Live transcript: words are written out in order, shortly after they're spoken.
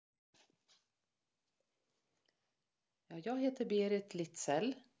Ja, jag heter Berit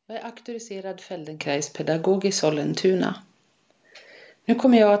Litzel. Jag är auktoriserad Feldenkraispedagog i Sollentuna. Nu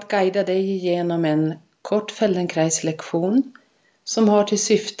kommer jag att guida dig igenom en kort Feldenkrais-lektion som har till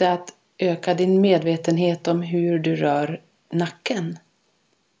syfte att öka din medvetenhet om hur du rör nacken.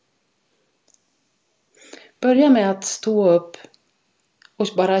 Börja med att stå upp och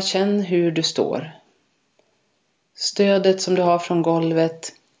bara känn hur du står. Stödet som du har från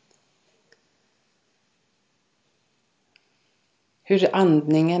golvet. Hur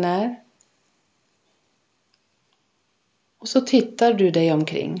andningen är. Och så tittar du dig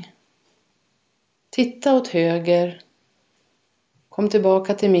omkring. Titta åt höger. Kom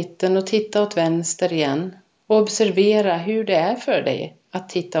tillbaka till mitten och titta åt vänster igen. Och observera hur det är för dig att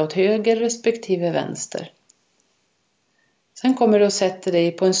titta åt höger respektive vänster. Sen kommer du att sätta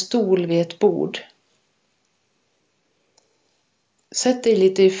dig på en stol vid ett bord. Sätt dig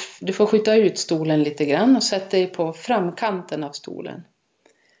lite, du får skjuta ut stolen lite grann och sätt dig på framkanten av stolen.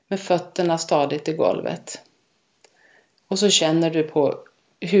 Med fötterna stadigt i golvet. Och så känner du på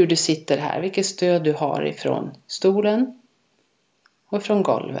hur du sitter här, vilket stöd du har ifrån stolen och från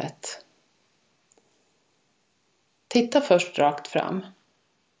golvet. Titta först rakt fram.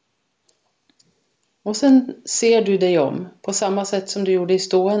 Och sen ser du dig om på samma sätt som du gjorde i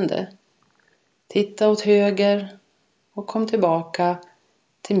stående. Titta åt höger och kom tillbaka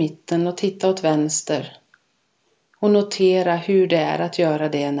till mitten och titta åt vänster. Och notera hur det är att göra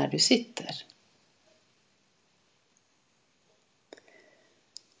det när du sitter.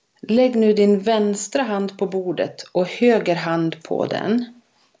 Lägg nu din vänstra hand på bordet och höger hand på den.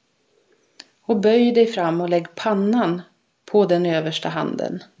 Och böj dig fram och lägg pannan på den översta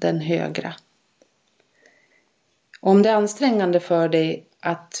handen, den högra. Om det är ansträngande för dig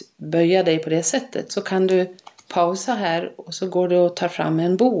att böja dig på det sättet så kan du pausa här och så går du och tar fram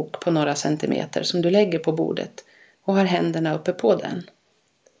en bok på några centimeter som du lägger på bordet och har händerna uppe på den.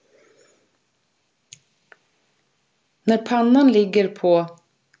 När pannan ligger på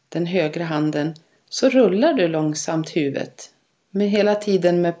den högra handen så rullar du långsamt huvudet med hela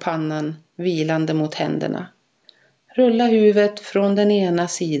tiden med pannan vilande mot händerna. Rulla huvudet från den ena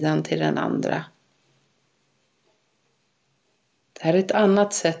sidan till den andra. Det här är ett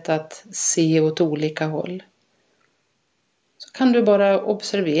annat sätt att se åt olika håll. Så kan du bara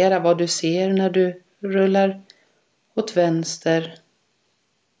observera vad du ser när du rullar åt vänster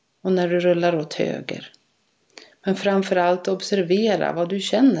och när du rullar åt höger. Men framförallt observera vad du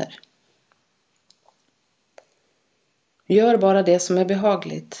känner. Gör bara det som är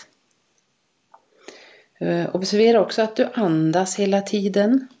behagligt. Observera också att du andas hela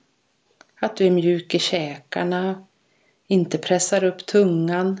tiden. Att du är mjuk i käkarna. Inte pressar upp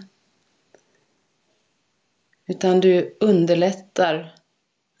tungan. Utan du underlättar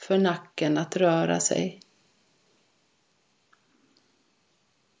för nacken att röra sig.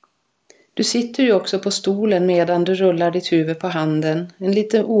 Du sitter ju också på stolen medan du rullar ditt huvud på handen. En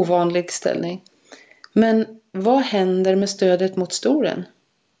lite ovanlig ställning. Men vad händer med stödet mot stolen?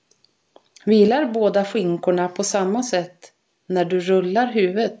 Vilar båda skinkorna på samma sätt när du rullar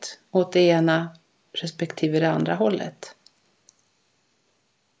huvudet åt det ena respektive det andra hållet?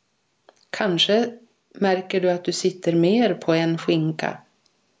 Kanske märker du att du sitter mer på en skinka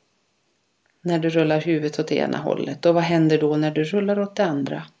när du rullar huvudet åt det ena hållet. Och vad händer då när du rullar åt det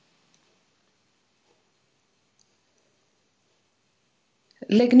andra?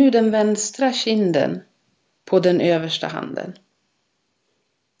 Lägg nu den vänstra kinden på den översta handen.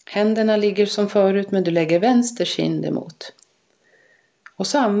 Händerna ligger som förut men du lägger vänster kind emot. Och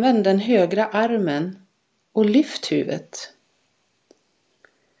så använd den högra armen och lyft huvudet.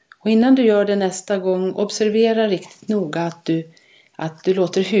 Och innan du gör det nästa gång, observera riktigt noga att du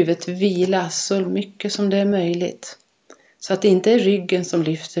låter huvudet vila så mycket som det är möjligt. Så att det inte är ryggen som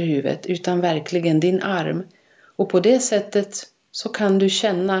lyfter huvudet utan verkligen din arm. Och på det sättet så kan du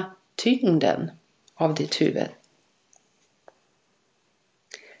känna tyngden av ditt huvud.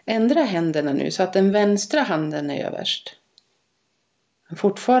 Ändra händerna nu så att den vänstra handen är överst.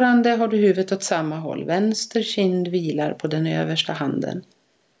 Fortfarande har du huvudet åt samma håll. Vänster kind vilar på den översta handen.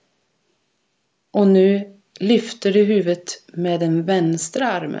 Och nu lyfter du huvudet med den vänstra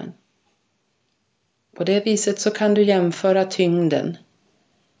armen. På det viset så kan du jämföra tyngden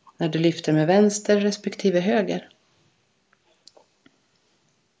när du lyfter med vänster respektive höger.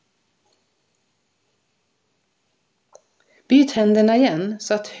 Byt händerna igen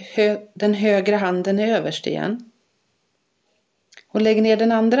så att den högra handen är överst igen. Och lägg ner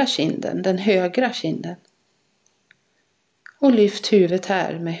den andra kinden, den högra kinden. Och lyft huvudet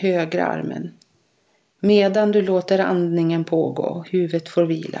här med högra armen. Medan du låter andningen pågå, huvudet får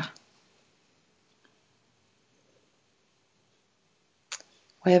vila.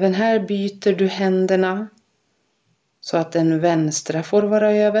 Och även här byter du händerna så att den vänstra får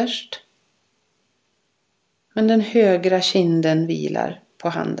vara överst. Men den högra kinden vilar på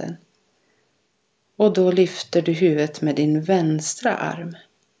handen. Och då lyfter du huvudet med din vänstra arm.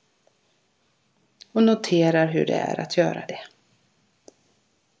 Och noterar hur det är att göra det.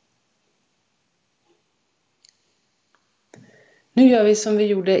 Nu gör vi som vi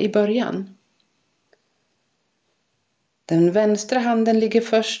gjorde i början. Den vänstra handen ligger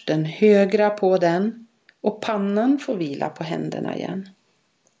först, den högra på den. Och pannan får vila på händerna igen.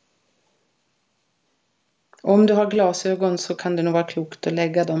 Om du har glasögon så kan det nog vara klokt att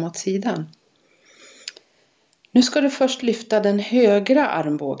lägga dem åt sidan. Nu ska du först lyfta den högra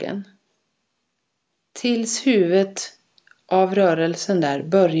armbågen. Tills huvudet av rörelsen där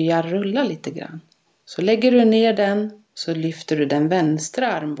börjar rulla lite grann. Så lägger du ner den, så lyfter du den vänstra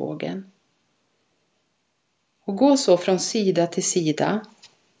armbågen. Och gå så från sida till sida.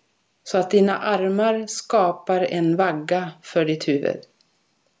 Så att dina armar skapar en vagga för ditt huvud.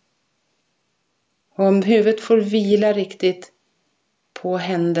 Och om huvudet får vila riktigt på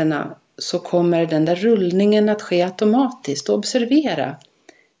händerna så kommer den där rullningen att ske automatiskt. Observera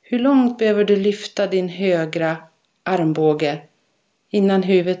hur långt behöver du lyfta din högra armbåge innan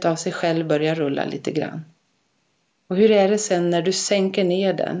huvudet av sig själv börjar rulla lite grann. Och hur är det sen när du sänker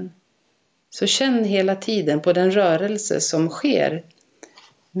ner den? Så känn hela tiden på den rörelse som sker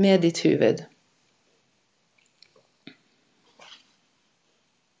med ditt huvud.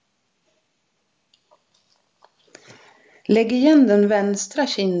 Lägg igen den vänstra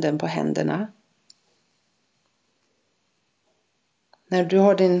kinden på händerna. När du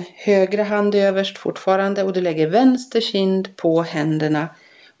har din högra hand överst fortfarande och du lägger vänster kind på händerna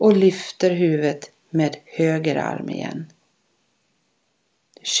och lyfter huvudet med höger arm igen.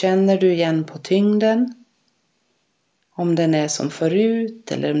 Känner du igen på tyngden? Om den är som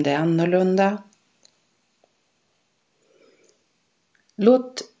förut eller om det är annorlunda.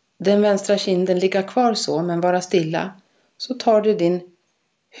 Låt den vänstra kinden ligga kvar så men vara stilla. Så tar du din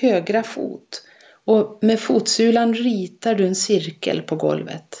högra fot och med fotsulan ritar du en cirkel på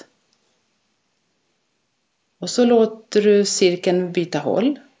golvet. Och så låter du cirkeln byta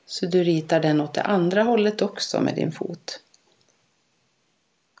håll så du ritar den åt det andra hållet också med din fot.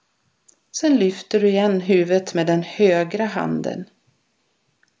 Sen lyfter du igen huvudet med den högra handen.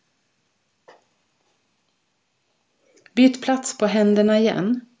 Byt plats på händerna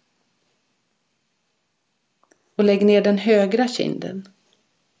igen. Och lägg ner den högra kinden.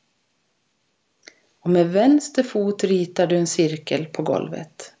 Och med vänster fot ritar du en cirkel på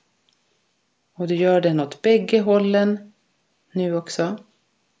golvet. Och du gör den åt bägge hållen nu också.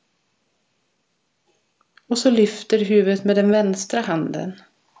 Och så lyfter du huvudet med den vänstra handen.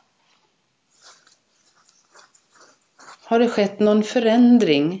 Har det skett någon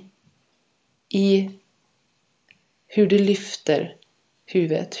förändring i hur du lyfter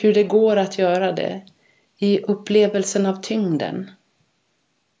huvudet? Hur det går att göra det? I upplevelsen av tyngden?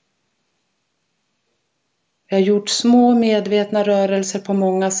 Vi har gjort små medvetna rörelser på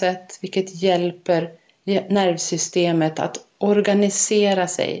många sätt, vilket hjälper nervsystemet att organisera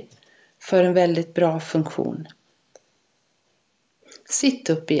sig för en väldigt bra funktion. Sitt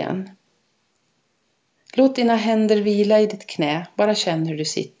upp igen. Låt dina händer vila i ditt knä, bara känn hur du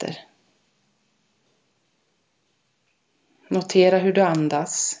sitter. Notera hur du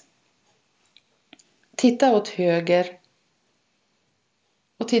andas. Titta åt höger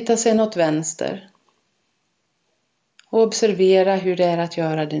och titta sen åt vänster. Och observera hur det är att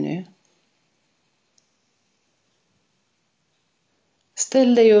göra det nu.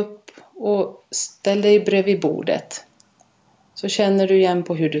 Ställ dig upp och ställ dig bredvid bordet. Så känner du igen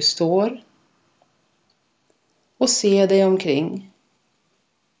på hur du står. Och se dig omkring.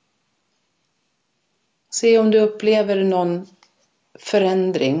 Se om du upplever någon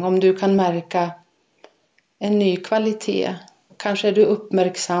förändring. Om du kan märka en ny kvalitet. Kanske är du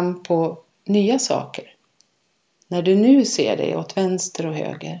uppmärksam på nya saker. När du nu ser dig åt vänster och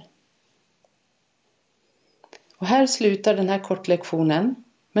höger. Och här slutar den här kortlektionen.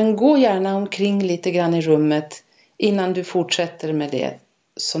 Men gå gärna omkring lite grann i rummet innan du fortsätter med det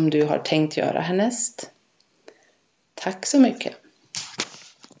som du har tänkt göra härnäst. Tack så mycket!